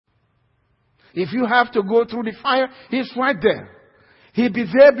If you have to go through the fire, He's right there. He'll be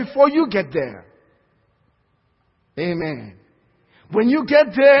there before you get there. Amen. When you get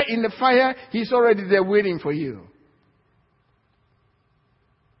there in the fire, He's already there waiting for you.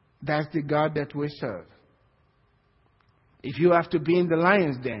 That's the God that we serve. If you have to be in the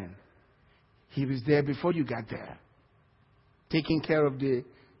lion's den, He was there before you got there, taking care of the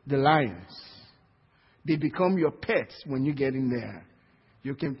lions. They become your pets when you get in there.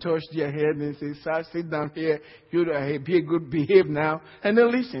 You can touch their head and say, "Sir, sit down here. You be a good behave now," and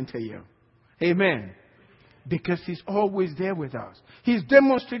they'll listen to you. Amen. Because He's always there with us. He's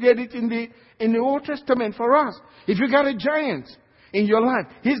demonstrated it in the Old Testament for us. If you got a giant in your life,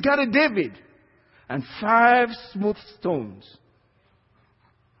 He's got a David and 5 smooth stones.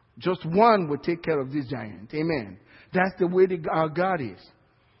 Just one will take care of this giant. Amen. That's the way our God is.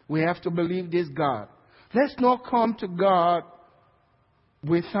 We have to believe this God. Let's not come to God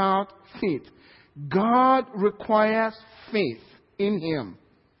without faith. God requires faith in Him.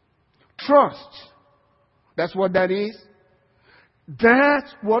 Trust. That's what that is.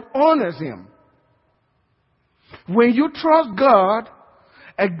 That's what honors Him. When you trust God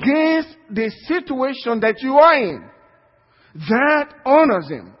against the situation that you are in, that honors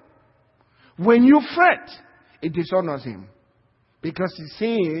Him. When you fret, it dishonors Him. Because He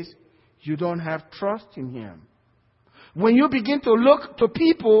says you don't have trust in Him. When you begin to look to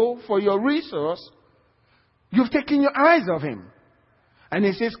people for your resource, you've taken your eyes off Him. And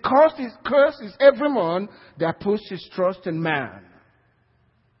He says, curse is everyone that puts his trust in man.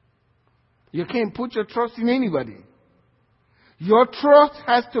 You can't put your trust in anybody. Your trust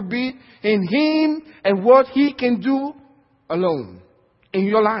has to be in Him and what He can do alone in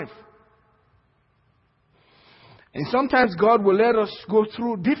your life. And sometimes God will let us go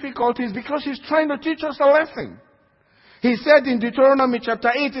through difficulties because He's trying to teach us a lesson. He said in Deuteronomy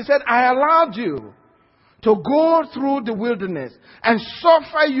chapter 8, He said, "I allowed you to go through the wilderness and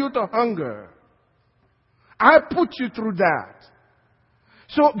suffer you to hunger. I put you through that.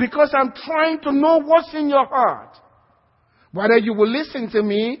 So, because I'm trying to know what's in your heart. Whether you will listen to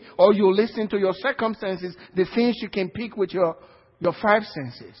me or you'll listen to your circumstances, the things you can pick with your 5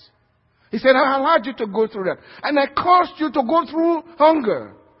 senses." He said, "I allowed you to go through that. And I caused you to go through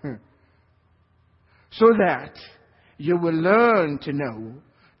hunger. So that you will learn to know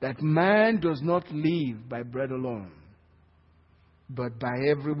that man does not live by bread alone, but by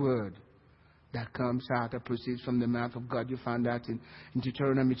every word that comes out or proceeds from the mouth of God." You found that in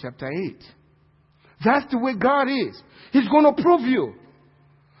Deuteronomy chapter 8. That's the way God is. He's going to prove you.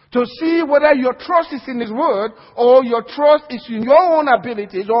 To see whether your trust is in His word or your trust is in your own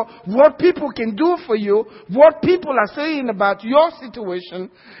abilities or what people can do for you, what people are saying about your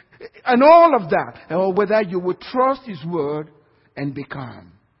situation, and all of that. Or whether you will trust His word and be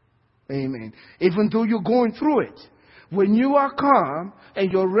calm. Amen. Even though you're going through it. When you are calm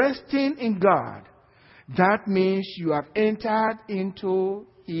and you're resting in God, that means you have entered into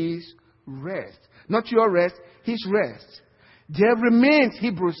His rest. Not your rest, His rest. There remains,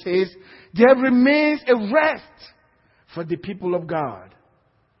 Hebrews says, there remains a rest for the people of God.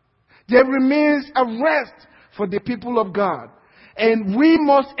 There remains a rest for the people of God. And we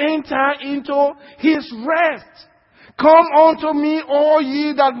must enter into His rest. "Come unto me, all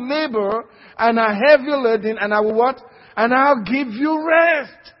ye that labor and are heavy laden, and I will what? And I'll give you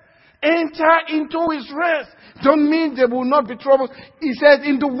rest." Enter into His rest. Don't mean there will not be troubles. He says,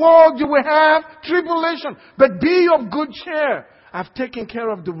 "In the world you will have tribulation, but be of good cheer. I've taken care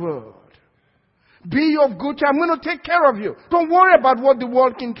of the world." Be of good cheer. I'm going to take care of you. Don't worry about what the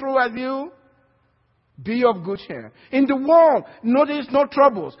world can throw at you. Be of good cheer. In the world, notice no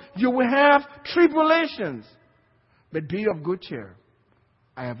troubles. You will have tribulations, but be of good cheer.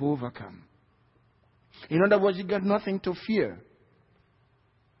 I have overcome. In other words, you got nothing to fear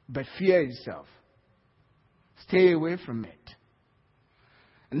but fear itself. Stay away from it.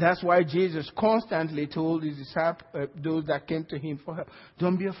 And that's why Jesus constantly told His disciples, those that came to Him for help,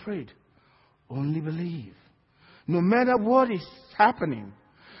 don't be afraid. Only believe. No matter what is happening.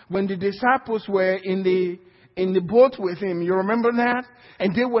 When the disciples were in the boat with Him, you remember that?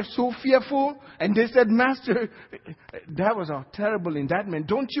 And they were so fearful. And they said, "Master, that was a terrible indictment.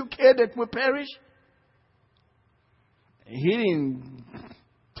 Don't you care that we perish?" He didn't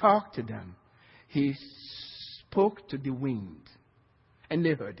talk to them. He spoke to the wind. And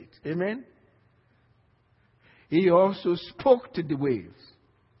they heard it. Amen? He also spoke to the waves.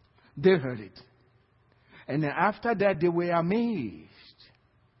 They heard it. And then after that, they were amazed.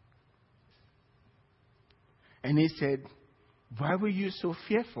 And He said, "Why were you so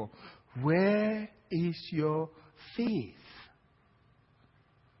fearful? Where is your faith?"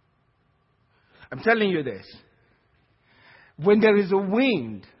 I'm telling you this. When there is a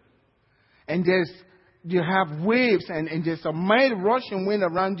wind and you have waves and there's a mighty rushing wind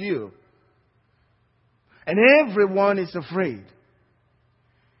around you and everyone is afraid,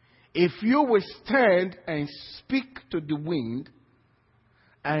 if you will stand and speak to the wind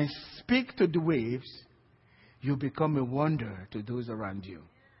and speak to the waves, you become a wonder to those around you.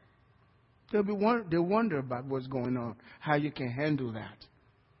 They'll wonder about what's going on, how you can handle that.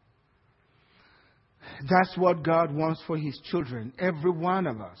 That's what God wants for His children, every one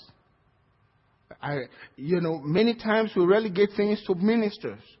of us. Many times we relegate things to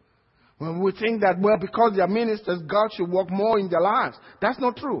ministers. When we think that, well, because they are ministers, God should work more in their lives. That's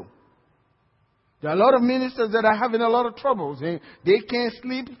not true. There are a lot of ministers that are having a lot of troubles. They can't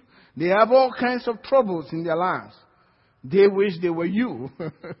sleep. They have all kinds of troubles in their lives. They wish they were you.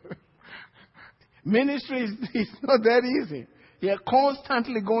 Ministry is not that easy. You're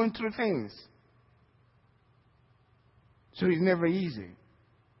constantly going through things. So it's never easy.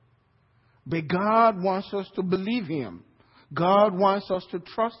 But God wants us to believe Him. God wants us to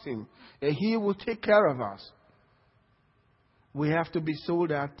trust Him. And He will take care of us. We have to be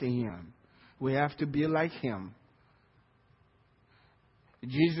sold out to Him. We have to be like Him.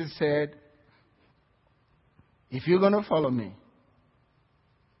 Jesus said, if you're going to follow me,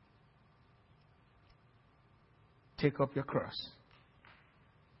 take up your cross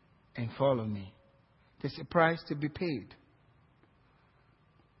and follow me. There's a price to be paid.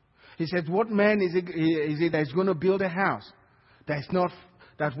 He said, what man is it that is going to build a house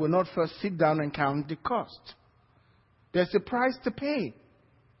that will not first sit down and count the cost? There's a price to pay.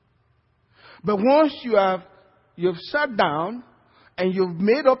 But once you've sat down and you've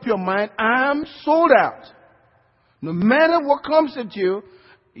made up your mind, I'm sold out. No matter what comes at you,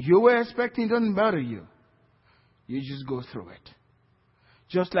 you were expecting, it doesn't matter you. You just go through it.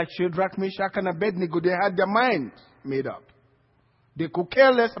 Just like Shadrach, Meshach, and Abednego, they had their minds made up. They could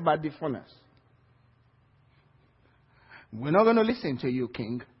care less about the furnace. We're not going to listen to you,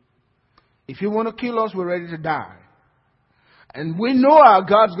 King. If you want to kill us, we're ready to die. And we know our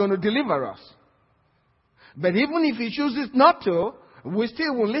God's going to deliver us. But even if He chooses not to, we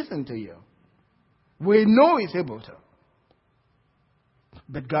still will listen to you. We know He's able to.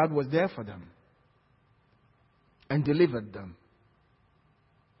 But God was there for them and delivered them.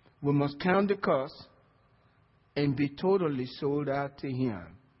 We must count the cost and be totally sold out to Him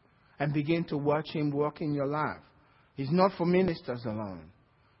and begin to watch Him work in your life. It's not for ministers alone.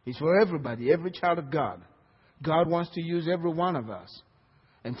 It's for everybody, every child of God. God wants to use every one of us.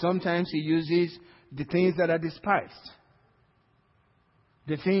 And sometimes He uses the things that are despised.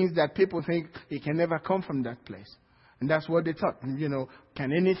 The things that people think it can never come from that place. And that's what they thought.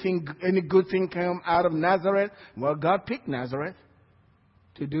 Can any good thing come out of Nazareth? Well, God picked Nazareth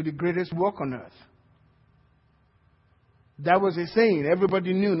to do the greatest work on earth. That was a saying.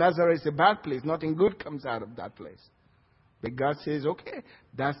 Everybody knew Nazareth is a bad place. Nothing good comes out of that place. But God says, okay,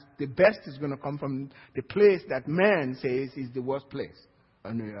 that's the best is going to come from the place that man says is the worst place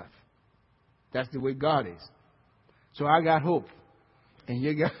on the earth. That's the way God is. So I got hope. And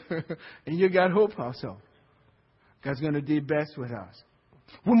you got hope also. God's going to do best with us.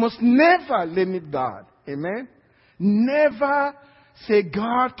 We must never limit God. Amen? Never say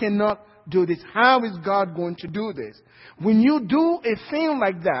God cannot do this. How is God going to do this? When you do a thing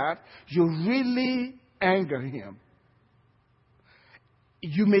like that, you really anger Him.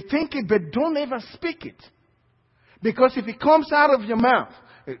 You may think it, but don't ever speak it. Because if it comes out of your mouth,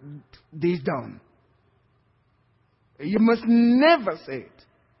 this done. You must never say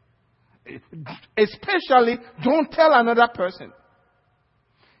it. Especially, don't tell another person.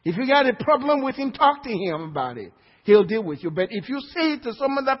 If you got a problem with him, talk to him about it. He'll deal with you. But if you say it to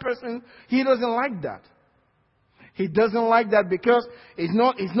some other person, he doesn't like that. He doesn't like that because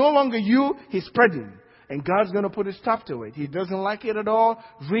it's no longer you, he's spreading. And God's going to put a stop to it. He doesn't like it at all.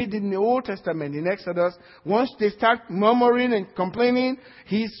 Read in the Old Testament, in Exodus. Once they start murmuring and complaining,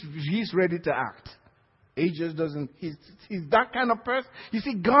 he's ready to act. He just doesn't. He's that kind of person. You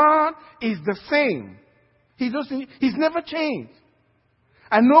see, God is the same. He's never changed.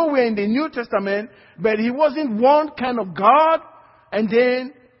 I know we're in the New Testament, but He wasn't one kind of God, and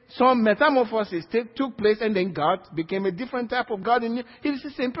then some metamorphosis took place, and then God became a different type of God. He's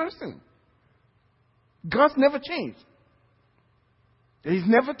the same person. God's never changed. He's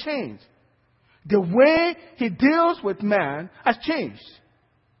never changed. The way He deals with man has changed.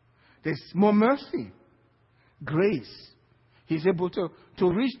 There's more mercy, grace. He's able to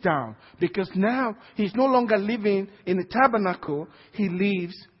reach down because now He's no longer living in a tabernacle. He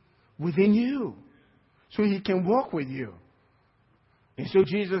lives within you. So He can walk with you. And so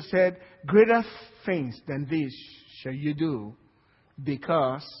Jesus said, greater things than this shall you do,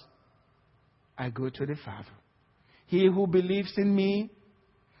 because I go to the Father. He who believes in me,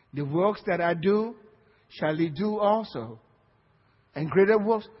 the works that I do, shall he do also. And greater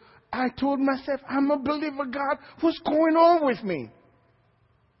works. I told myself, I'm a believer, God. What's going on with me?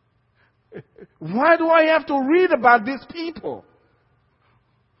 Why do I have to read about these people?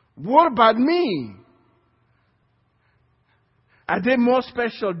 What about me? Are they more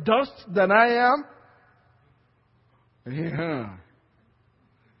special dust than I am? Yeah.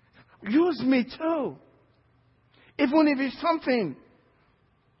 Use me too. Even if it's something.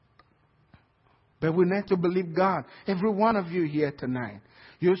 But we need to believe God. Every one of you here tonight.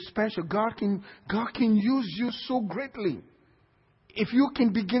 You're special. God can use you so greatly. If you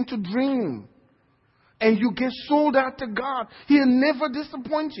can begin to dream and you get sold out to God, He'll never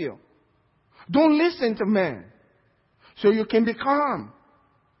disappoint you. Don't listen to man so you can be calm.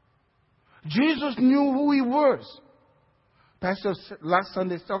 Jesus knew who He was. Pastor last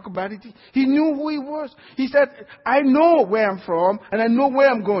Sunday talked about it. He knew who He was. He said, I know where I'm from and I know where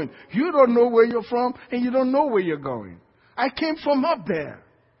I'm going. You don't know where you're from and you don't know where you're going. I came from up there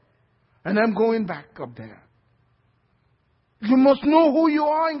and I'm going back up there. You must know who you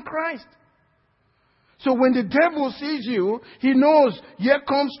are in Christ. So when the devil sees you, he knows here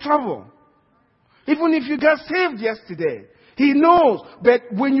comes trouble. Even if you got saved yesterday, he knows. But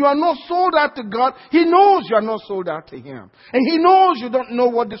when you are not sold out to God, He knows you are not sold out to Him. And He knows you don't know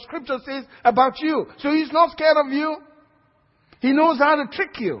what the Scripture says about you. So He's not scared of you. He knows how to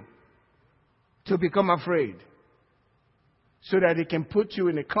trick you to become afraid. So that He can put you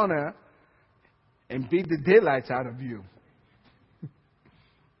in a corner and beat the daylights out of you.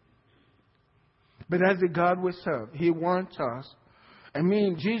 But that's the God we serve. He wants us. I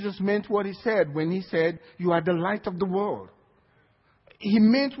mean, Jesus meant what He said when He said, you are the light of the world. He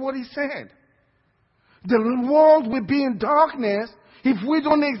meant what He said. The world will be in darkness if we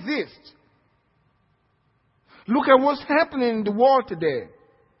don't exist. Look at what's happening in the world today.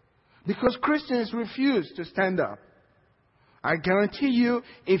 Because Christians refuse to stand up. I guarantee you,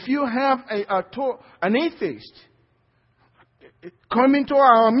 if you have an atheist come into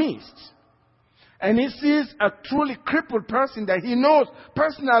our midst, and he sees a truly crippled person that he knows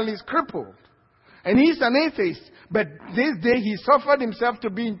personally is crippled, and he's an atheist, but this day he suffered himself to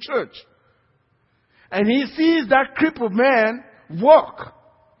be in church, and he sees that crippled man walk,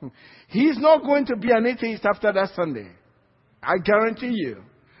 he's not going to be an atheist after that Sunday. I guarantee you.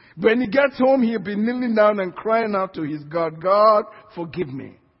 When he gets home, he'll be kneeling down and crying out to his God, God, forgive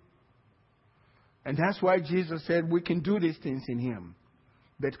me. And that's why Jesus said we can do these things in Him.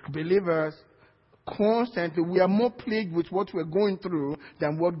 But believers, constantly, we are more plagued with what we're going through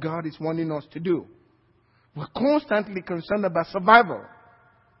than what God is wanting us to do. We're constantly concerned about survival.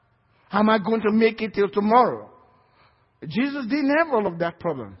 How am I going to make it till tomorrow? Jesus didn't have all of that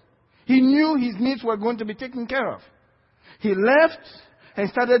problem. He knew his needs were going to be taken care of. He left and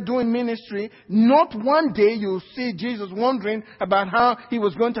started doing ministry. Not one day you'll see Jesus wondering about how he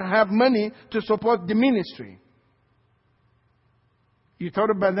was going to have money to support the ministry. You thought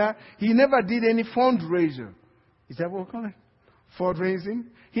about that? He never did any fundraiser. Is that what we call it? Fundraising?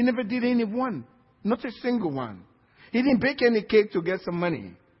 He never did any one. Not a single one. He didn't bake any cake to get some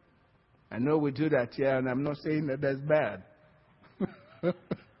money. I know we do that here, and I'm not saying that that's bad.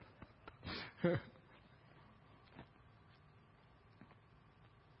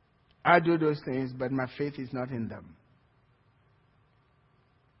 I do those things, but my faith is not in them.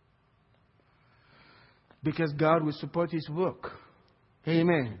 Because God will support His work.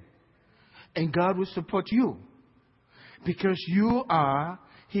 Amen. And God will support you. Because you are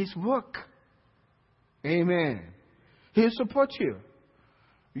His work. Amen. He'll support you.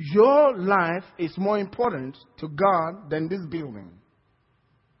 Your life is more important to God than this building.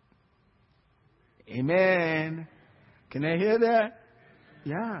 Amen. Can I hear that?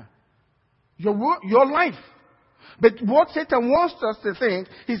 Yeah. Your life. But what Satan wants us to think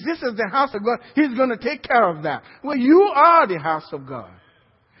is this is the house of God. He's going to take care of that. Well, you are the house of God.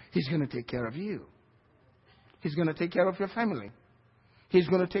 He's going to take care of you. He's going to take care of your family. He's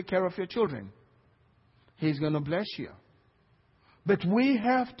going to take care of your children. He's going to bless you. But we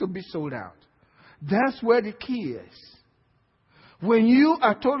have to be sold out. That's where the key is. When you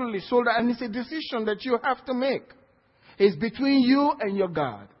are totally sold out, and it's a decision that you have to make. It's between you and your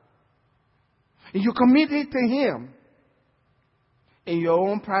God. You commit it to Him in your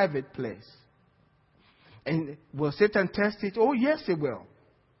own private place. And will Satan test it? Oh, yes, he will.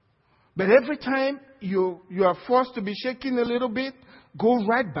 But every time you are forced to be shaken a little bit, go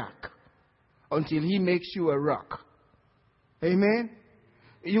right back until he makes you a rock. Amen?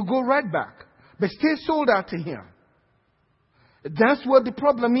 you go right back. But stay sold out to Him. That's what the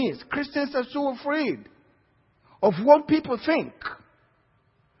problem is. Christians are so afraid of what people think.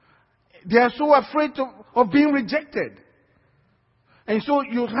 They are so afraid of being rejected. And so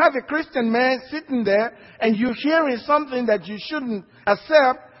you have a Christian man sitting there and you're hearing something that you shouldn't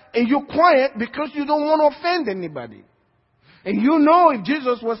accept, and you're quiet because you don't want to offend anybody. And you know if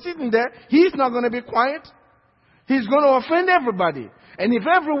Jesus was sitting there, He's not going to be quiet. He's going to offend everybody. And if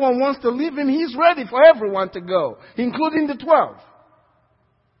everyone wants to leave Him, He's ready for everyone to go, including the 12.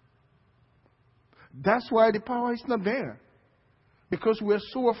 That's why the power is not there. Because we're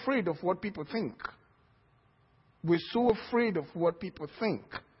so afraid of what people think. We're so afraid of what people think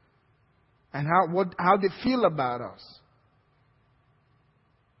and how they feel about us.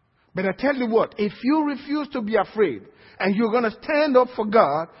 But I tell you what, if you refuse to be afraid and you're going to stand up for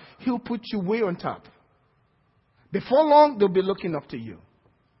God, He'll put you way on top. Before long, they'll be looking up to you.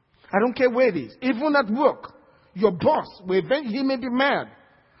 I don't care where it is. Even at work, your boss, he may be mad.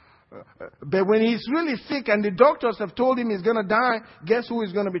 But when he's really sick and the doctors have told him he's going to die, guess who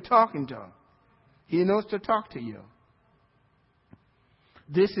he's going to be talking to? He knows to talk to you.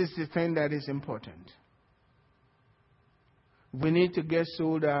 This is the thing that is important. We need to get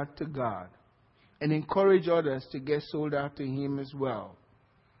sold out to God and encourage others to get sold out to Him as well.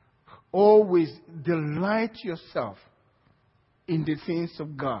 Always delight yourself in the things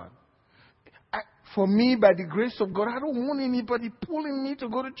of God. For me, by the grace of God, I don't want anybody pulling me to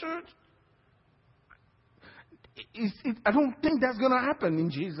go to church. I don't think that's going to happen in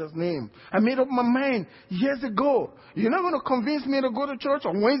Jesus' name. I made up my mind years ago. You're not going to convince me to go to church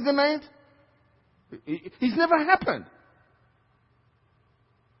on Wednesday night? It's never happened.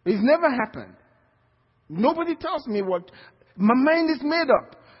 It's never happened. Nobody tells me what. My mind is made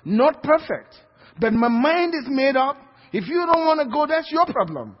up. Not perfect. But my mind is made up. If you don't want to go, that's your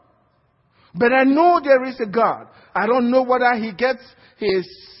problem. But I know there is a God. I don't know whether He gets His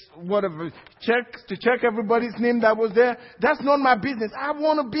to check everybody's name that was there. That's not my business. I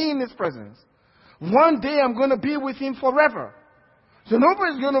want to be in His presence. One day I'm going to be with Him forever. So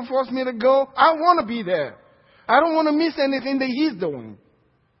nobody's going to force me to go. I want to be there. I don't want to miss anything that He's doing.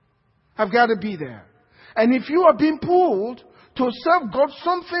 I've got to be there. And if you are being pulled to serve God,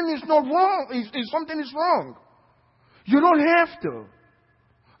 something is not wrong. Something is wrong. You don't have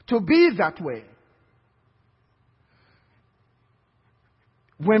to be that way.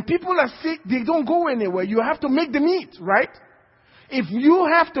 When people are sick, they don't go anywhere. You have to make them eat, right? If you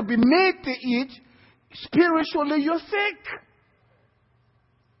have to be made to eat, spiritually you're sick.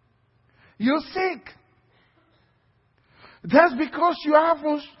 You're sick. That's because you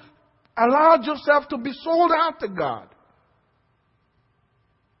haven't allowed yourself to be sold out to God.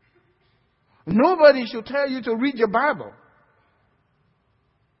 Nobody should tell you to read your Bible.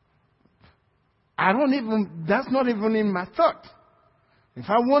 That's not even in my thought. If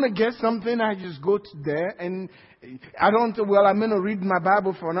I want to get something, I just go to there and I'm going to read my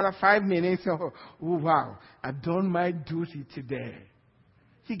Bible for another 5 minutes. Oh, wow, I've done my duty today.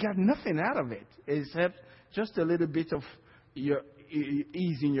 You got nothing out of it except just a little bit of your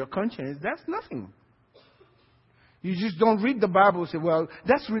ease in your conscience. That's nothing. You just don't read the Bible and say, well,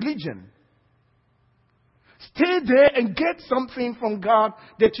 that's religion. Stay there and get something from God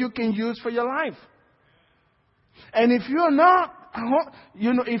that you can use for your life. And if you're not,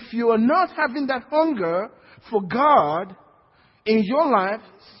 if you are not having that hunger for God in your life,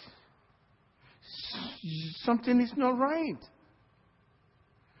 something is not right.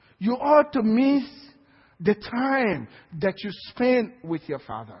 You ought to miss the time that you spend with your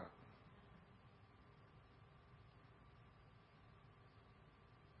Father.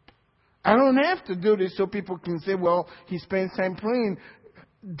 I don't have to do this so people can say, well, he spends time praying.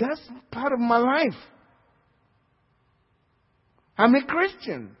 That's part of my life. I'm a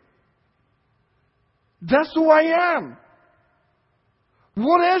Christian. That's who I am.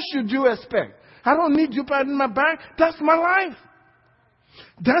 What else should you expect? I don't need you patting my back. That's my life.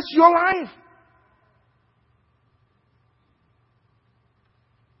 That's your life.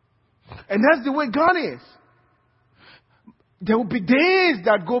 And that's the way God is. There will be days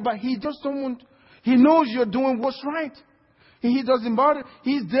that go by. He just don't want. He knows you're doing what's right. He doesn't bother.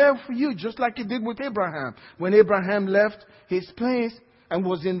 He's there for you, just like He did with Abraham. When Abraham left his place and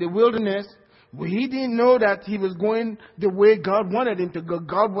was in the wilderness, he didn't know that he was going the way God wanted him to go.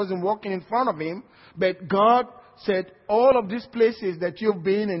 God wasn't walking in front of him. But God said, all of these places that you've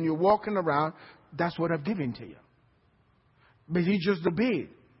been and you're walking around, that's what I've given to you. But he just obeyed.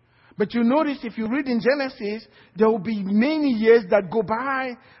 But you notice if you read in Genesis, there will be many years that go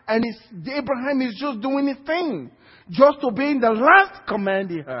by and Abraham is just doing his thing. Just obeying the last command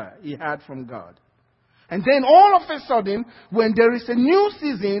he had from God. And then all of a sudden, when there is a new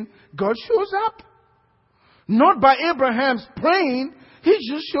season, God shows up. Not by Abraham's praying, he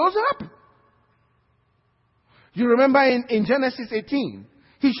just shows up. You remember in Genesis 18,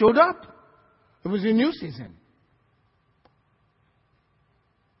 he showed up. It was a new season.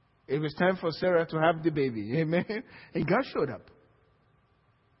 It was time for Sarah to have the baby. Amen. And God showed up.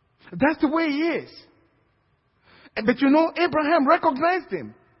 That's the way he is. But you know, Abraham recognized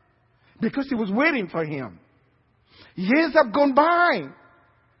him because he was waiting for him. Years have gone by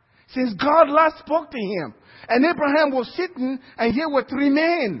since God last spoke to him. And Abraham was sitting, and here were three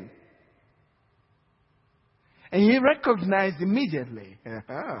men. And he recognized immediately,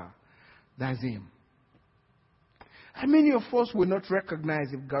 that's him. How many of us will not recognize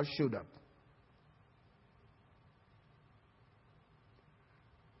if God showed up?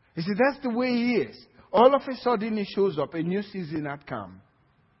 You see, that's the way he is. All of a sudden he shows up, a new season had come.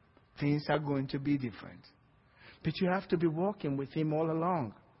 Things are going to be different. But you have to be walking with him all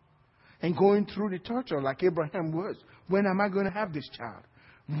along. And going through the torture like Abraham was. When am I going to have this child?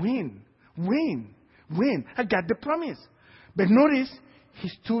 When? I got the promise. But notice, he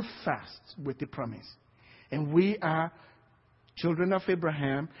stood fast with the promise. And we are children of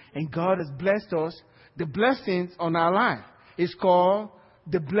Abraham. And God has blessed us. The blessings on our life is called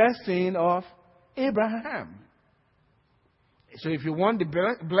the blessing of Abraham. So if you want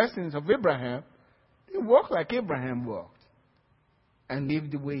the blessings of Abraham, you walk like Abraham walked. And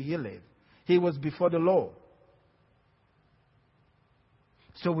live the way he lived. He was before the law.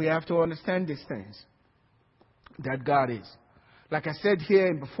 So we have to understand these things. That God is. Like I said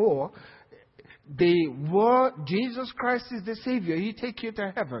here before, the word Jesus Christ is the Savior. He takes you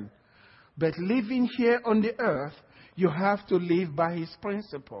to heaven. But living here on the earth, you have to live by His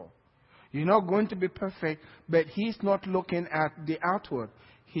principle. You're not going to be perfect, but He's not looking at the outward.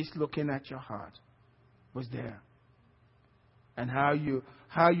 He's looking at your heart. What's there? And how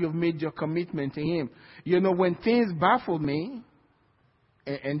you've made your commitment to Him. You know, when things baffle me,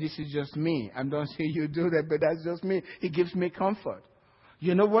 and this is just me. I don't say you do that, but that's just me. It gives me comfort.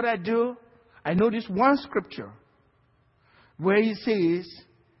 You know what I do? I know this one scripture where He says,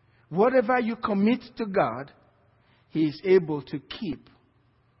 whatever you commit to God, He is able to keep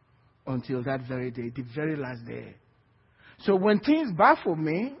until that very day, the very last day. So when things baffle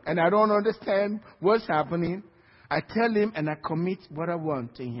me and I don't understand what's happening, I tell Him and I commit what I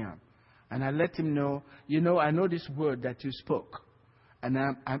want to Him. And I let Him know, you know, I know this word that you spoke. And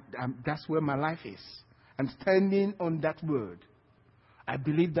that's where my life is. I'm standing on that word. I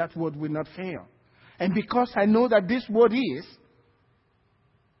believe that word will not fail. And because I know that this word is,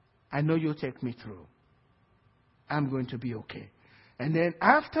 I know you'll take me through. I'm going to be okay. And then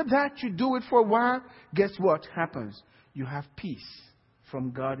after that, you do it for a while, guess what happens? You have peace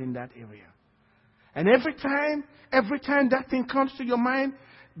from God in that area. And every time that thing comes to your mind,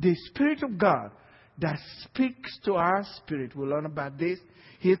 the Spirit of God that speaks to our spirit, we'll learn about this,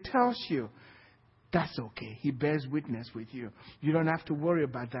 He tells you, that's okay. He bears witness with you. You don't have to worry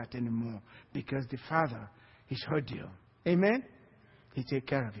about that anymore because the Father, He's heard you. Amen? He take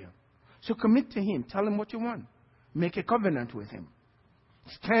care of you. So commit to Him. Tell Him what you want. Make a covenant with Him.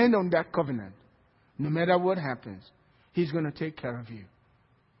 Stand on that covenant. No matter what happens, He's going to take care of you.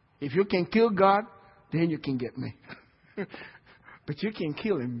 If you can kill God, then you can get me. But you can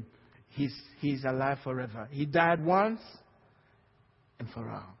kill Him. He's alive forever. He died once and for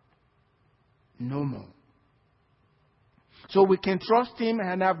all. No more. So we can trust Him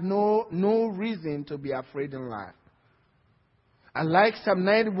and have no reason to be afraid in life. And like Psalm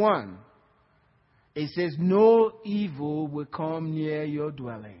 91, it says, no evil will come near your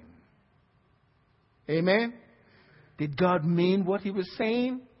dwelling. Amen? Did God mean what He was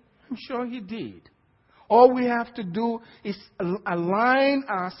saying? I'm sure He did. All we have to do is align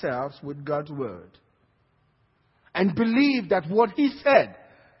ourselves with God's word. And believe that what He said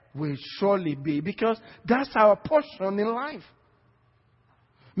will surely be. Because that's our portion in life.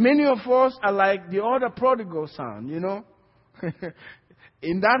 Many of us are like the other prodigal son, you know.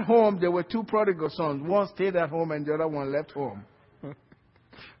 In that home, there were two prodigal sons. One stayed at home and the other one left home.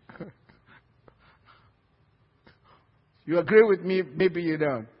 You agree with me? Maybe you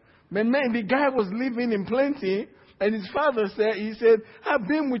don't. But man, the guy was living in plenty. And his father said, I've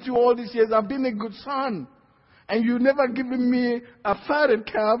been with you all these years. I've been a good son. And you never given me a fatted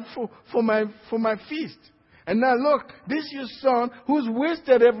calf for my feast. And now look, this your son who's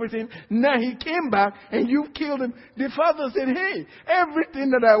wasted everything. Now he came back and you've killed him. The father said, hey,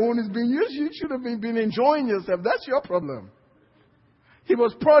 everything that I own is being used. You should have been enjoying yourself. That's your problem. He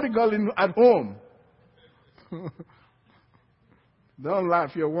was prodigal at home. Don't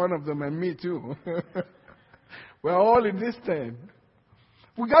laugh. You're one of them and me too. We're all in this time.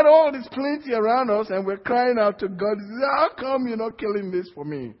 We got all this plenty around us and we're crying out to God. How come you're not killing this for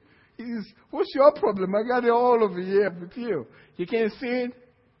me? What's your problem? I got it all over here with you. You can't see it?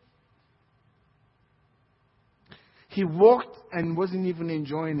 He walked and wasn't even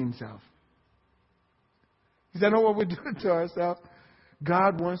enjoying himself. Is that not what we do to ourselves?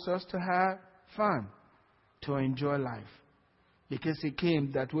 God wants us to have fun, to enjoy life. Because He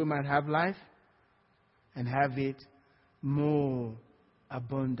came that we might have life and have it more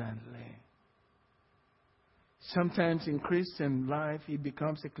abundantly. Sometimes in Christian life, it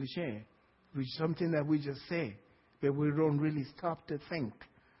becomes a cliche, which is something that we just say, but we don't really stop to think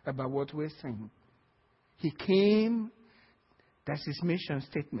about what we're saying. He came, that's His mission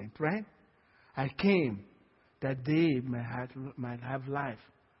statement, right? I came that they might have life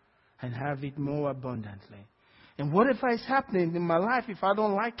and have it more abundantly. And whatever is happening in my life, if I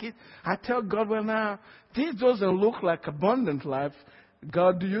don't like it, I tell God, well, now, this doesn't look like abundant life.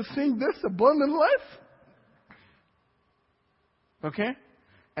 God, do you think this abundant life? Okay?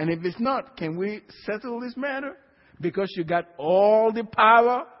 And if it's not, can we settle this matter? Because you got all the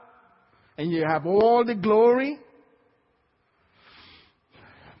power and you have all the glory.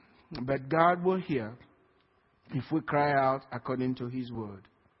 But God will hear if we cry out according to His word.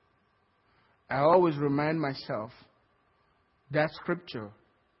 I always remind myself that scripture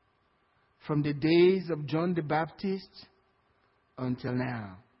from the days of John the Baptist until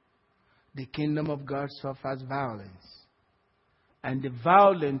now. The kingdom of God suffers violence, and the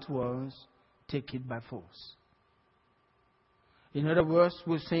violent ones take it by force. In other words,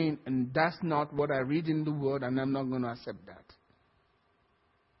 we're saying, and that's not what I read in the word, and I'm not going to accept that.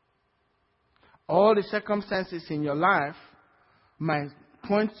 All the circumstances in your life might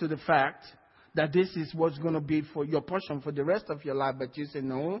point to the fact that this is what's going to be for your portion for the rest of your life, but you say,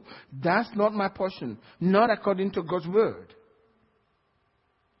 no, that's not my portion, not according to God's word.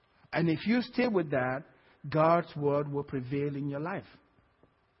 And if you stay with that, God's word will prevail in your life,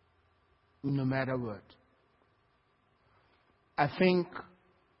 no matter what. I think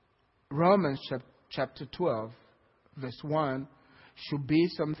Romans chapter 12, verse 1, should be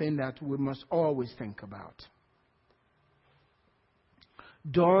something that we must always think about.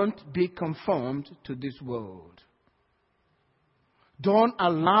 Don't be conformed to this world. Don't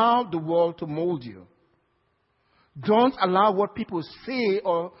allow the world to mold you. Don't allow what people say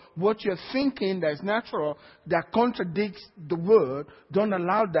or what you're thinking that is natural, that contradicts the word. Don't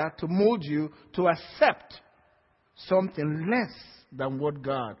allow that to mold you to accept something less than what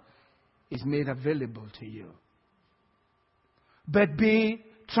God is made available to you. But be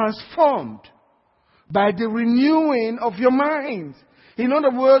transformed by the renewing of your minds. In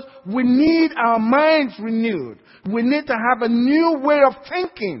other words, we need our minds renewed. We need to have a new way of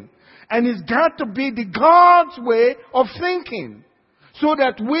thinking. And it's got to be the God's way of thinking, so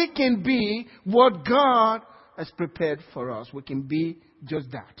that we can be what God has prepared for us. We can be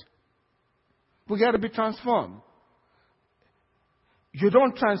just that. We got to be transformed. You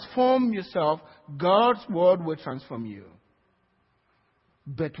don't transform yourself, God's word will transform you.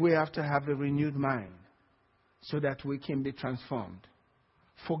 But we have to have a renewed mind so that we can be transformed.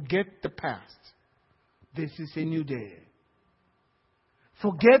 Forget the past. This is a new day.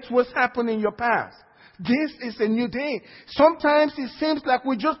 Forget what's happened in your past. This is a new day. Sometimes it seems like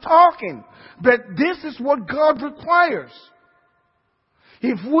we're just talking, but this is what God requires.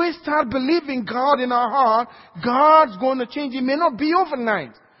 If we start believing God in our heart, God's going to change. It may not be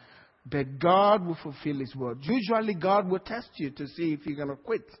overnight, but God will fulfill His word. Usually God will test you to see if you're going to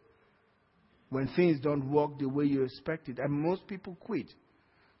quit when things don't work the way you expected. And most people quit.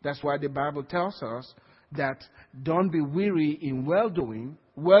 That's why the Bible tells us that don't be weary in well-doing.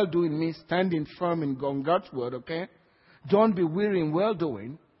 Well-doing means standing firm in God's word, okay? Don't be weary in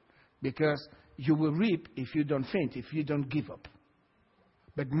well-doing, because you will reap if you don't faint, if you don't give up.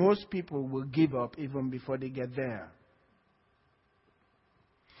 But most people will give up even before they get there.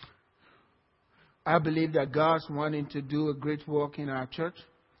 I believe that God's wanting to do a great work in our church,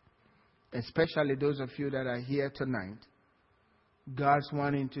 especially those of you that are here tonight. God's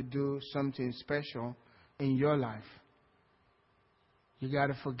wanting to do something special in your life. You got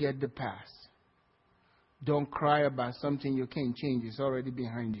to forget the past. Don't cry about something you can't change. It's already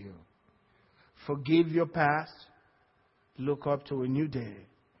behind you. Forgive your past. Look up to a new day.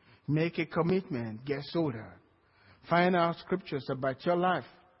 Make a commitment. Get sober. Find out scriptures about your life.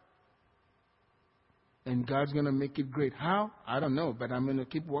 And God's going to make it great. How? I don't know, but I'm going to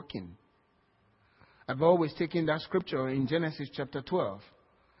keep working. I've always taken that scripture in Genesis chapter 12,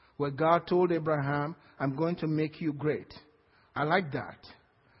 where God told Abraham, I'm going to make you great. I like that.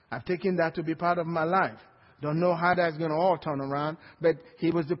 I've taken that to be part of my life. Don't know how that's going to all turn around, but he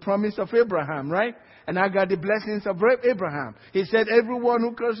was the promise of Abraham, right? And I got the blessings of Abraham. He said, everyone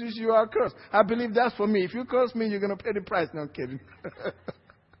who curses you are cursed. I believe that's for me. If you curse me, you're going to pay the price. No, I'm kidding.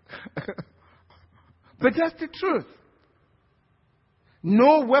 But that's the truth.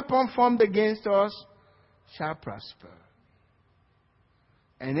 No weapon formed against us shall prosper.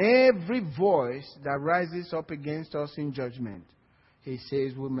 And every voice that rises up against us in judgment, he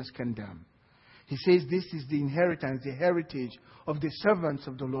says we must condemn. He says this is the inheritance, the heritage of the servants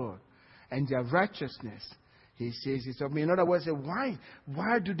of the Lord. And their righteousness, he says, is of me. In other words,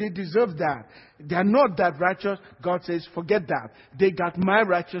 why do they deserve that? They are not that righteous. God says, forget that. They got my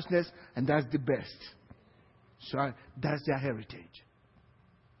righteousness, and that's the best. So that's their heritage.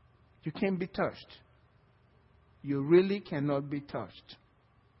 You can't be touched. You really cannot be touched.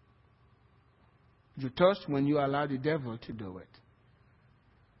 You're touched when you allow the devil to do it.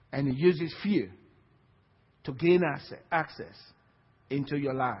 And he uses fear to gain access into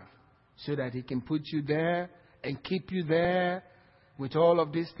your life so that he can put you there and keep you there with all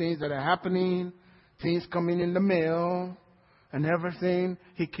of these things that are happening, things coming in the mail and everything.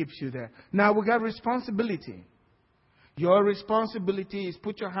 He keeps you there. Now we got responsibility. Your responsibility is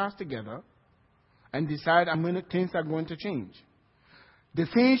put your house together and decide things are going to change. The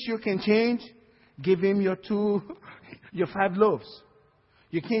things you can change, give him your 5 loaves.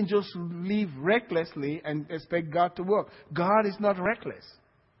 You can't just live recklessly and expect God to work. God is not reckless.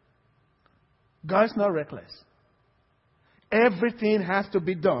 God is not reckless. Everything has to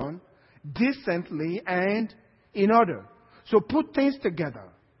be done decently and in order. So put things together.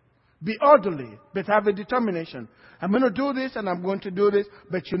 Be orderly, but have a determination. I'm going to do this and I'm going to do this,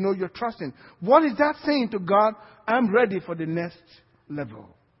 but you know you're trusting. What is that saying to God? I'm ready for the next level.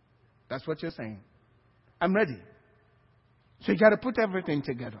 That's what you're saying. I'm ready. So you got to put everything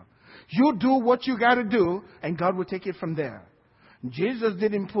together. You do what you got to do, and God will take it from there. Jesus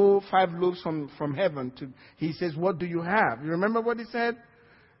didn't pull 5 loaves from heaven. He says, what do you have? You remember what he said?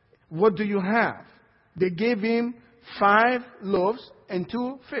 What do you have? They gave him 5 loaves and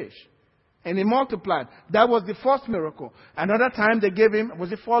 2 fish. And he multiplied. That was the first miracle. Another time they gave him,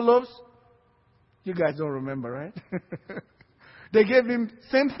 was it 4 loaves? You guys don't remember, right? They gave him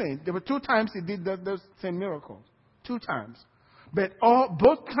same thing. There were 2 times he did those same miracles. 2 times. But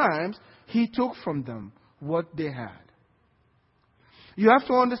both times, he took from them what they had. You have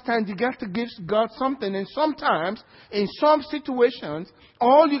to understand, you got to give God something. And sometimes, in some situations,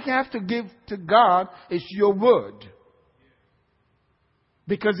 all you have to give to God is your word.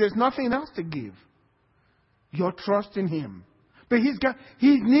 Because there's nothing else to give. Your trust in him. But he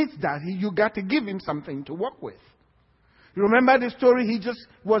needs that. You got to give him something to work with. You remember the story? He just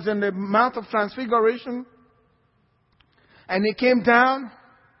was in the Mount of Transfiguration. And he came down.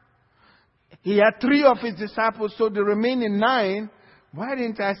 He had 3 of his disciples, so the remaining 9. Why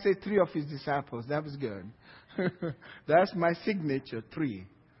didn't I say 3 of his disciples? That was good. That's my signature, 3.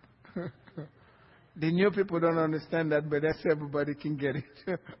 The new people don't understand that, but that's everybody can get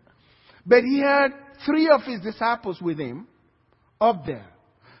it. But he had 3 of his disciples with him up there.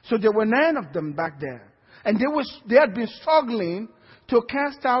 So there were 9 of them back there. And they had been struggling to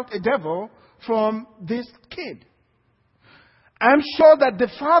cast out a devil from this kid. I'm sure that the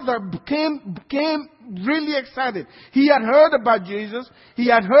father became really excited. He had heard about Jesus. He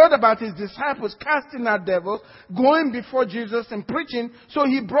had heard about his disciples casting out devils, going before Jesus and preaching. So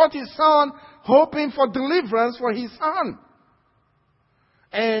he brought his son, hoping for deliverance for his son.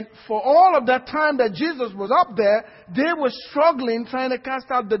 And for all of that time that Jesus was up there, they were struggling trying to cast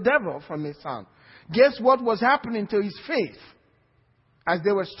out the devil from his son. Guess what was happening to his faith as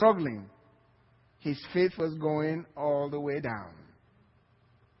they were struggling? His faith was going all the way down.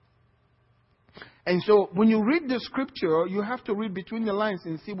 And so when you read the scripture, you have to read between the lines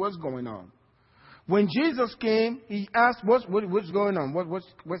and see what's going on. When Jesus came, he asked, what's going on?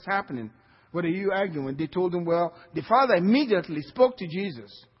 What's happening? What are you arguing? They told him, well, the father immediately spoke to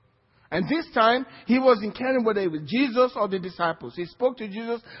Jesus. And this time, he wasn't caring whether it was Jesus or the disciples. He spoke to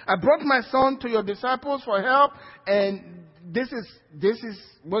Jesus. I brought my son to your disciples for help, and this is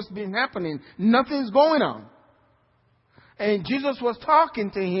what's been happening. Nothing's going on. And Jesus was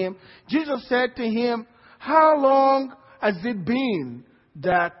talking to him. Jesus said to him, how long has it been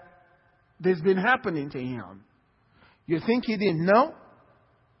that this has been happening to him? You think he didn't know?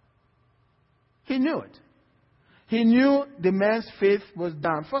 He knew it. He knew the man's faith was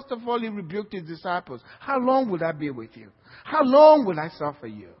down. First of all, he rebuked his disciples. How long will I be with you? How long will I suffer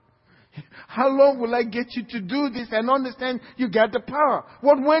you? How long will I get you to do this and understand you got the power?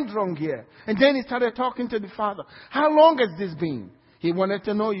 What went wrong here? And then he started talking to the Father. How long has this been? He wanted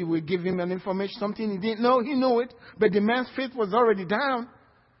to know. You would give him an information, something he didn't know. He knew it. But the man's faith was already down.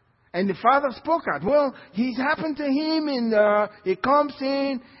 And the Father spoke out. Well, he's happened to him, and he comes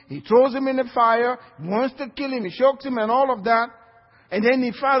in, he throws him in the fire, wants to kill him, he chokes him and all of that. And then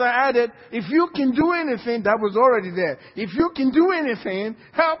the Father added, if you can do anything, that was already there. If you can do anything,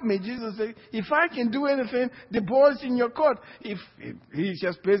 help me. Jesus said, if I can do anything, the boy's in your court. If he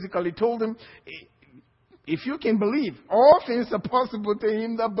just basically told him, if you can believe, all things are possible to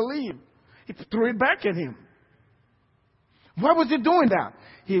him that believe. He threw it back at him. Why was he doing that?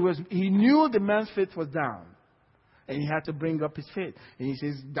 He knew the man's faith was down. And he had to bring up his faith. And he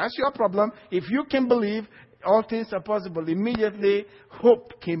says, that's your problem. If you can believe, all things are possible. Immediately,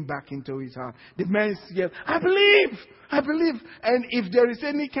 hope came back into his heart. The man said, I believe. I believe. And if there is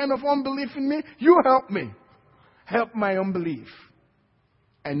any kind of unbelief in me, you help me. Help my unbelief.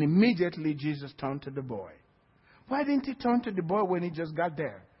 And immediately Jesus turned to the boy. Why didn't he turn to the boy when he just got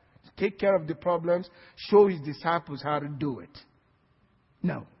there? Take care of the problems. Show his disciples how to do it.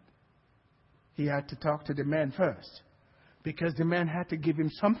 No. He had to talk to the man first. Because the man had to give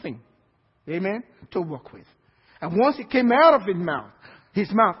him something. Amen? To work with. And once it came out of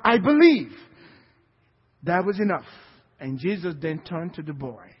his mouth, I believe. That was enough. And Jesus then turned to the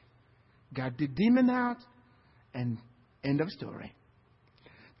boy. Got the demon out. And end of story.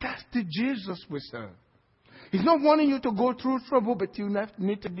 That's the Jesus we serve. He's not wanting you to go through trouble, but you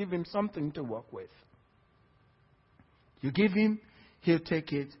need to give him something to work with. You give him, he'll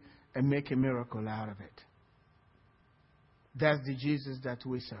take it and make a miracle out of it. That's the Jesus that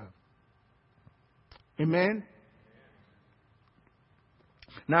we serve. Amen?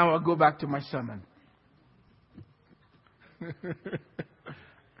 Now I'll go back to my sermon.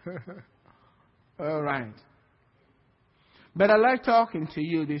 All right. But I like talking to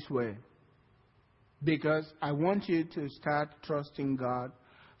you this way. Because I want you to start trusting God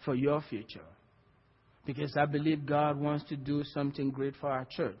for your future. Because I believe God wants to do something great for our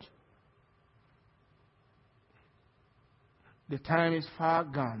church. The time is far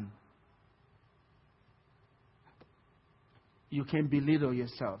gone. You can belittle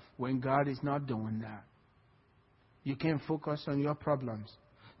yourself when God is not doing that. You can focus on your problems.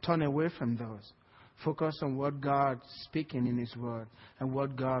 Turn away from those. Focus on what God's speaking in His Word and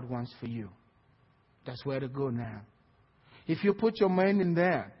what God wants for you. That's where to go now. If you put your mind in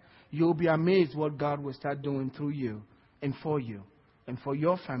there, you'll be amazed what God will start doing through you and for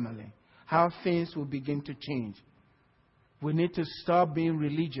your family. How things will begin to change. We need to stop being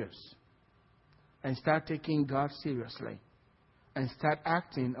religious and start taking God seriously and start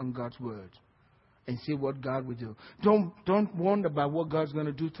acting on God's word and see what God will do. Don't wonder about what God's going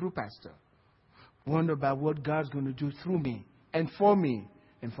to do through Pastor. Wonder about what God's going to do through me and for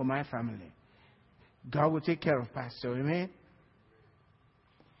my family. God will take care of Pastor. Amen?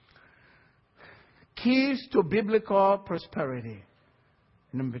 Keys to biblical prosperity.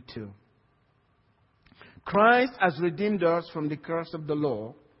 Number 2. Christ has redeemed us from the curse of the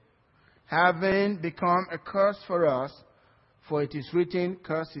law, having become a curse for us, for it is written,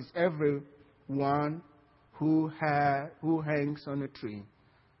 cursed is everyone who hangs on a tree.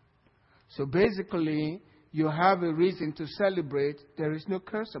 So basically, you have a reason to celebrate. There is no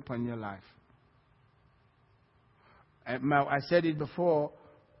curse upon your life. I said it before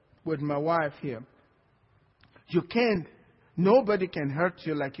with my wife here. Nobody can hurt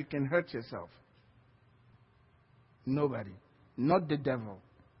you like you can hurt yourself. Nobody. Not the devil.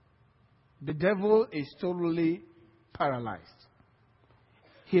 The devil is totally paralyzed.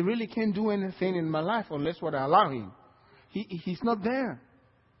 He really can't do anything in my life unless what I allow him. He's not there.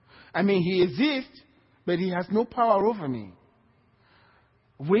 I mean, he exists, but he has no power over me.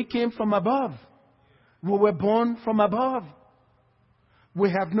 We came from above. We were born from above. We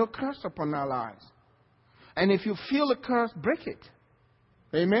have no curse upon our lives. And if you feel a curse, break it.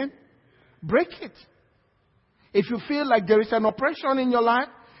 Amen? Break it. If you feel like there is an oppression in your life,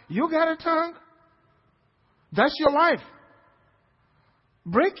 you got a tongue. That's your life.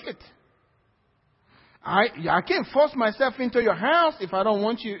 Break it. I can't force myself into your house if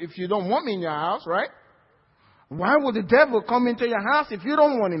you don't want me in your house, right? Why would the devil come into your house if you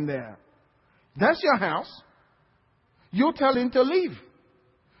don't want him there? That's your house. You tell him to leave.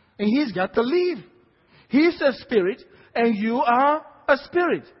 And he's got to leave. He's a spirit and you are a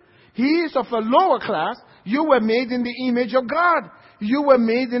spirit. He is of a lower class. You were made in the image of God. You were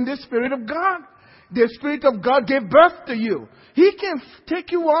made in the Spirit of God. The Spirit of God gave birth to you. He can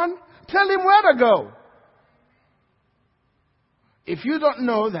take you on. Tell Him where to go. If you don't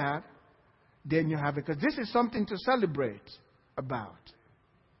know that, then you have it. Because this is something to celebrate about.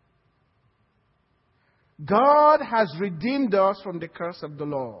 God has redeemed us from the curse of the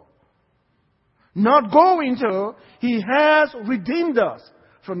law. Not going to, He has redeemed us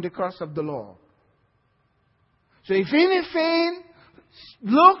from the curse of the law. So if anything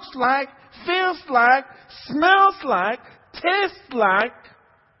looks like, feels like, smells like, tastes like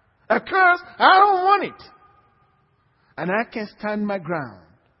a curse, I don't want it. And I can stand my ground.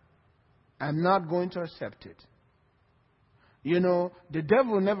 I'm not going to accept it. You know, the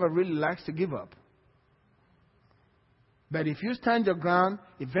devil never really likes to give up. But if you stand your ground,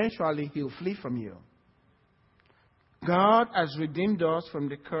 eventually he'll flee from you. God has redeemed us from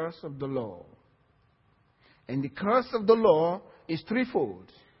the curse of the law. And the curse of the law is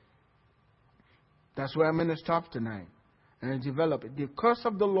threefold. That's where I'm going to stop tonight and develop it. The curse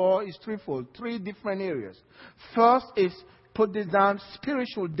of the law is threefold, three different areas. First is, put this down,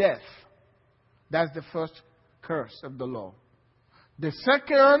 spiritual death. That's the first curse of the law. The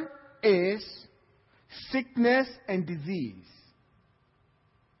second is sickness and disease.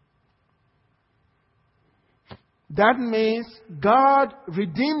 That means God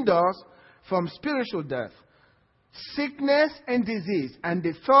redeemed us from spiritual death, sickness and disease. And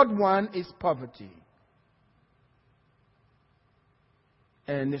the third one is poverty.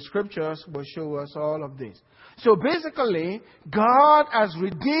 And the scriptures will show us all of this. So basically, God has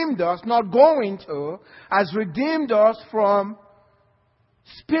redeemed us, not going to, has redeemed us from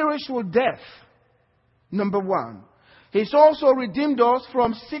spiritual death. Number one. He's also redeemed us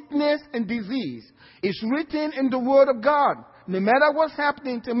from sickness and disease. It's written in the Word of God. No matter what's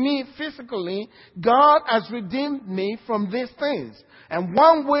happening to me physically, God has redeemed me from these things. And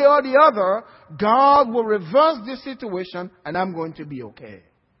one way or the other, God will reverse this situation and I'm going to be okay.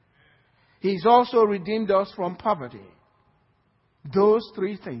 He's also redeemed us from poverty. Those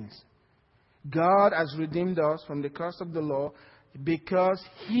three things. God has redeemed us from the curse of the law because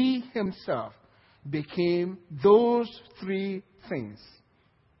He Himself became those three things.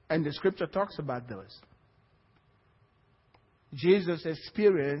 And the scripture talks about those. Jesus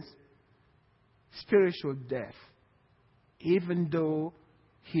experienced spiritual death, even though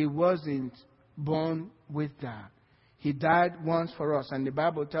He wasn't born with that. He died once for us, and the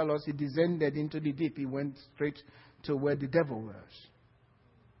Bible tells us He descended into the deep. He went straight to where the devil was.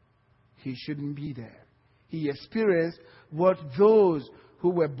 He shouldn't be there. He experienced what those who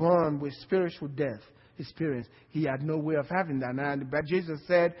were born with spiritual death experienced. He had no way of having that. But Jesus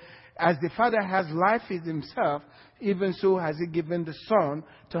said, as the Father has life in Himself, even so has He given the Son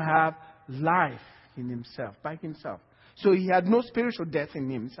to have life in Himself, by Himself. So He had no spiritual death in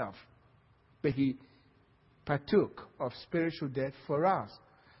Himself. But He partook of spiritual death for us,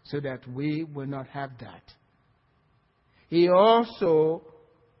 so that we will not have that. He also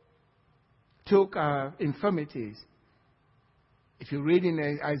took our infirmities. If you read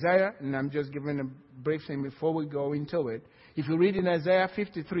in Isaiah, and I'm just giving a brief thing before we go into it. If you read in Isaiah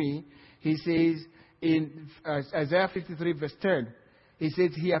 53, he says, in Isaiah 53 verse 10, he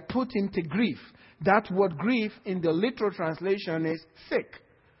says, He had put Him to grief. That word grief in the literal translation is sick.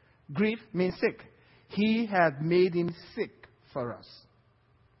 Grief means sick. He had made Him sick for us.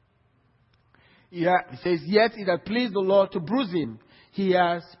 Yeah, it says, yet it had pleased the Lord to bruise Him. He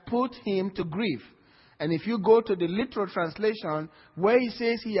has put Him to grief. And if you go to the literal translation, where He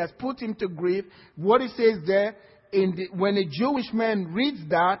says He has put Him to grief, what it says there, when a Jewish man reads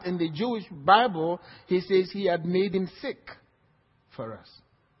that in the Jewish Bible, he says He had made Him sick for us.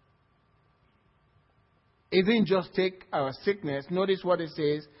 It didn't just take our sickness. Notice what it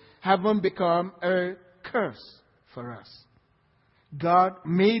says, haven't become a curse for us. God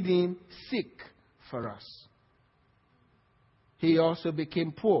made Him sick for us. He also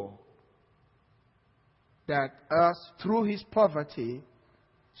became poor. That us, through His poverty,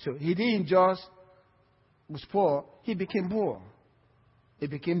 so He didn't just was poor, He became poor. It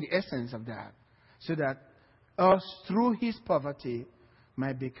became the essence of that. So that us, through His poverty,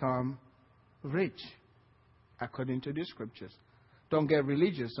 might become rich, according to the scriptures. Don't get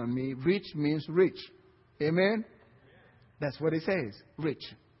religious on me. Rich means rich. Amen? That's what it says, rich.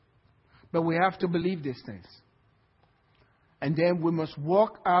 But we have to believe these things. And then we must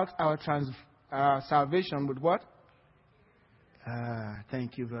walk out our salvation with what?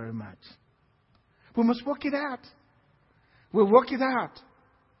 Thank you very much. We must work it out. We'll work it out.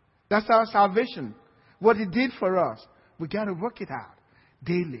 That's our salvation. What He did for us. We got to work it out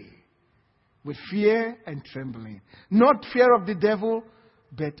daily. with fear and trembling. Not fear of the devil,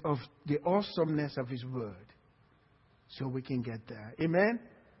 but of the awesomeness of His word. So we can get there. Amen?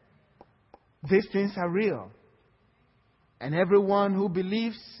 These things are real. And everyone who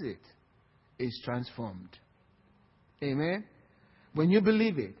believes it is transformed. Amen? When you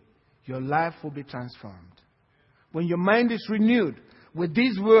believe it, your life will be transformed. When your mind is renewed with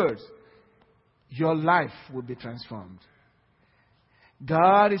these words, your life will be transformed.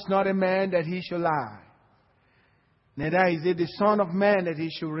 God is not a man that He should lie. Neither is He the Son of Man that He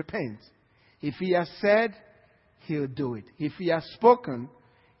should repent. If He has said, He'll do it. If He has spoken,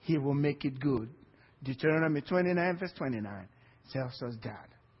 He will make it good. Deuteronomy 29 verse 29 tells us that.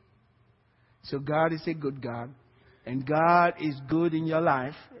 So God is a good God. And God is good in your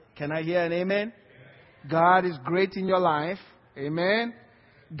life. Can I hear an amen? God is great in your life. Amen.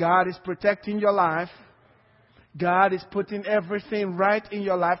 God is protecting your life. God is putting everything right in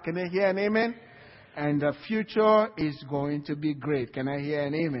your life. Can I hear an amen? And the future is going to be great. Can I hear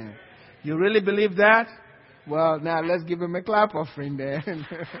an amen? You really believe that? Well, now let's give Him a clap offering there.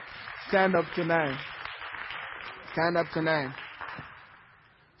 Stand up tonight. Stand up tonight.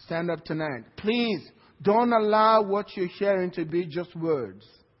 Stand up tonight. Please don't allow what you're sharing to be just words.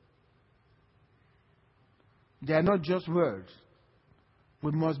 They are not just words.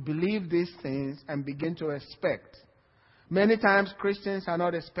 We must believe these things and begin to expect. Many times Christians are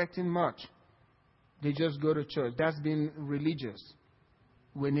not expecting much. They just go to church. That's being religious.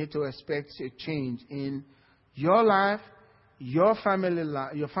 We need to expect a change in your life, your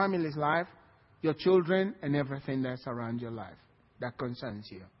family's life, your children, and everything that's around your life that concerns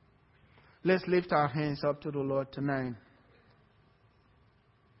you. Let's lift our hands up to the Lord tonight.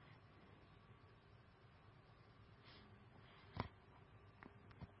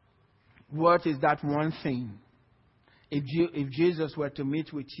 What is that one thing? If Jesus were to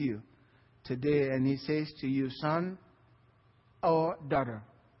meet with you today and He says to you, son or daughter,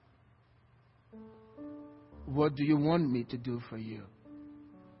 what do you want me to do for you?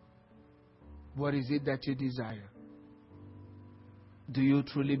 What is it that you desire? Do you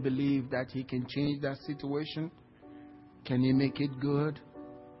truly believe that He can change that situation? Can He make it good?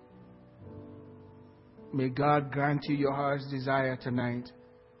 May God grant you your heart's desire tonight.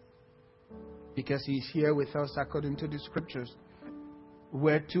 Because He's here with us according to the Scriptures.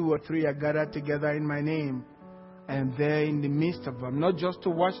 Where 2 or 3 are gathered together in my name, and there in the midst of them, not just to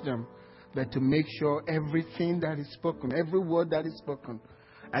watch them, but to make sure everything that is spoken, every word that is spoken,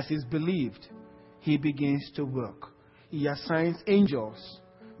 as is believed, He begins to work. He assigns angels,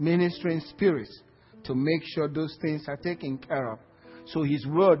 ministering spirits, to make sure those things are taken care of, so His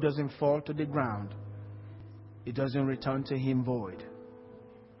word doesn't fall to the ground. It doesn't return to Him void.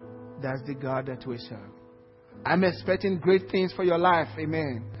 That's the God that we serve. I'm expecting great things for your life.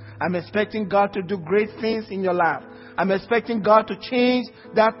 Amen. I'm expecting God to do great things in your life. I'm expecting God to change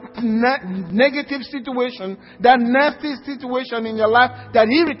that negative situation, that nasty situation in your life that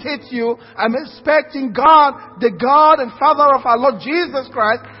irritates you. I'm expecting God, the God and Father of our Lord Jesus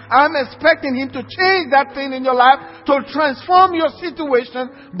Christ, I'm expecting Him to change that thing in your life, to transform your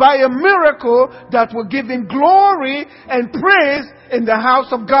situation by a miracle that will give Him glory and praise in the house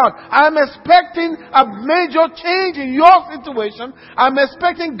of God. I'm expecting a major change in your situation. I'm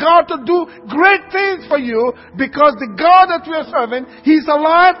expecting God to do great things for you, because the God that we are serving, He's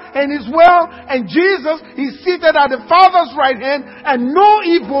alive and He's well, and Jesus is seated at the Father's right hand, and no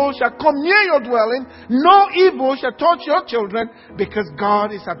evil shall come near your dwelling, no evil shall touch your children, because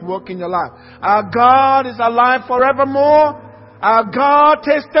God is at work in your life. Our God is alive forevermore. Our God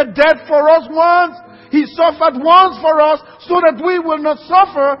tasted death for us once. He suffered once for us, so that we will not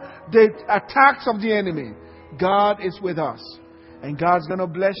suffer the attacks of the enemy. God is with us. And God's going to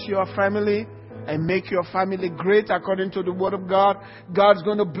bless your family and make your family great according to the Word of God. God's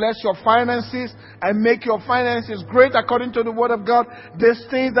going to bless your finances and make your finances great according to the Word of God. These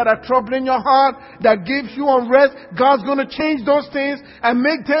things that are troubling your heart, that gives you unrest, God's going to change those things and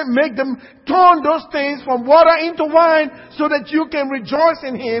make them turn those things from water into wine, so that you can rejoice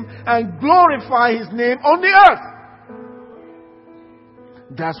in Him and glorify His name on the earth.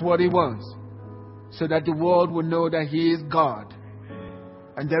 That's what He wants, so that the world will know that He is God.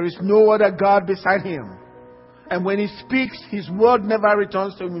 And there is no other God beside Him. And when He speaks, His word never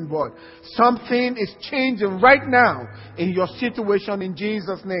returns to Him void. Something is changing right now in your situation in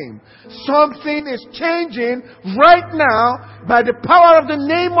Jesus' name. Something is changing right now by the power of the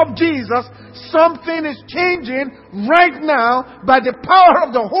name of Jesus. Something is changing right now by the power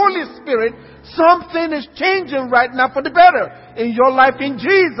of the Holy Spirit. Something is changing right now for the better in your life in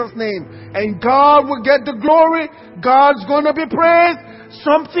Jesus' name. And God will get the glory. God's going to be praised.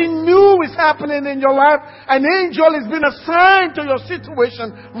 Something new is happening in your life. An angel has been assigned to your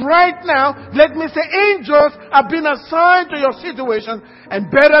situation right now. Let me say, angels have been assigned to your situation, and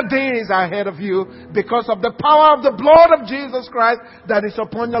better days are ahead of you because of the power of the blood of Jesus Christ that is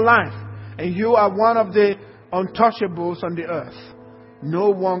upon your life. And you are one of the untouchables on the earth. No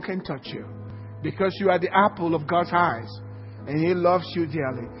one can touch you because you are the apple of God's eyes. And He loves you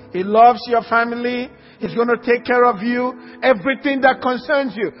dearly. He loves your family. He's going to take care of you. Everything that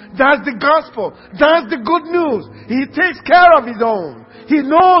concerns you. That's the gospel. That's the good news. He takes care of His own. He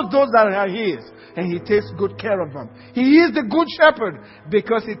knows those that are His. And He takes good care of them. He is the good shepherd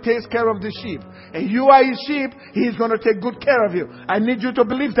because He takes care of the sheep. And you are His sheep. He's going to take good care of you. I need you to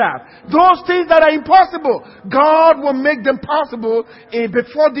believe that. Those things that are impossible, God will make them possible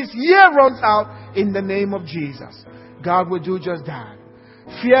before this year runs out in the name of Jesus. God will do just that.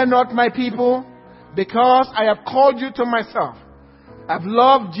 Fear not, my people, because I have called you to myself. I've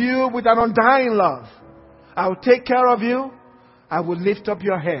loved you with an undying love. I will take care of you. I will lift up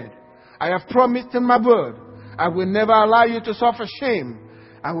your head. I have promised in my word, I will never allow you to suffer shame.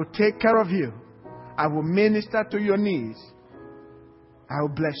 I will take care of you. I will minister to your needs. I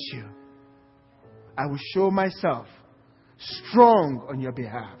will bless you. I will show myself strong on your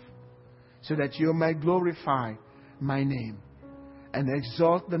behalf so that you might glorify my name and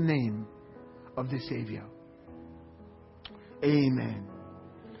exalt the name of the Savior. Amen.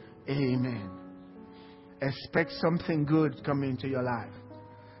 Amen. Expect something good coming into your life.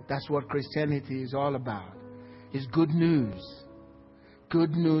 That's what Christianity is all about. It's good news.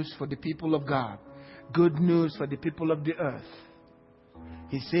 Good news for the people of God. Good news for the people of the earth.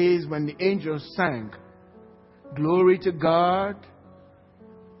 He says when the angels sang, glory to God,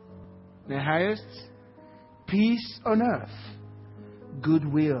 the highest, peace on earth,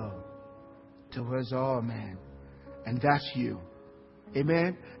 goodwill towards all men. And that's you.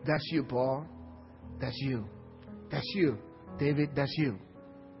 Amen. That's you, Paul. That's you. That's you, David. That's you.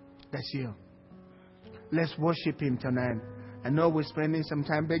 That's you. Let's worship Him tonight. I know we're spending some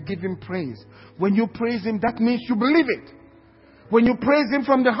time, but give Him praise. When you praise Him, that means you believe it. When you praise Him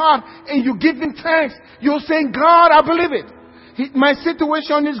from the heart and you give Him thanks, you're saying, God, I believe it. My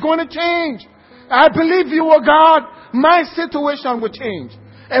situation is going to change. I believe you, oh God. My situation will change.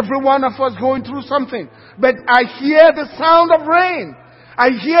 Every one of us going through something. But I hear the sound of rain. I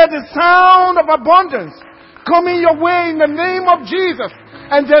hear the sound of abundance coming your way in the name of Jesus.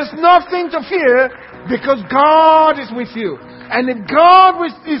 And there's nothing to fear because God is with you. And if God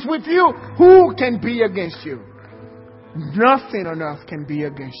is with you, who can be against you? Nothing on earth can be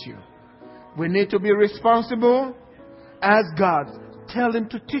against you. We need to be responsible. Ask God. Tell Him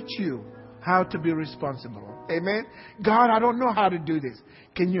to teach you how to be responsible. Amen. God, I don't know how to do this.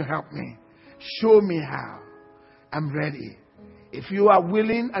 Can you help me? Show me how. I'm ready. If you are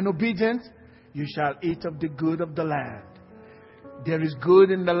willing and obedient, you shall eat of the good of the land. There is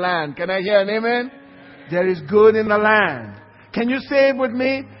good in the land. Can I hear an amen? There is good in the land. Can you say it with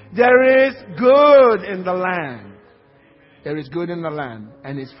me? There is good in the land. There is good in the land,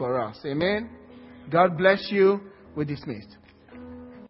 and it's for us. Amen. God bless you. We're dismissed.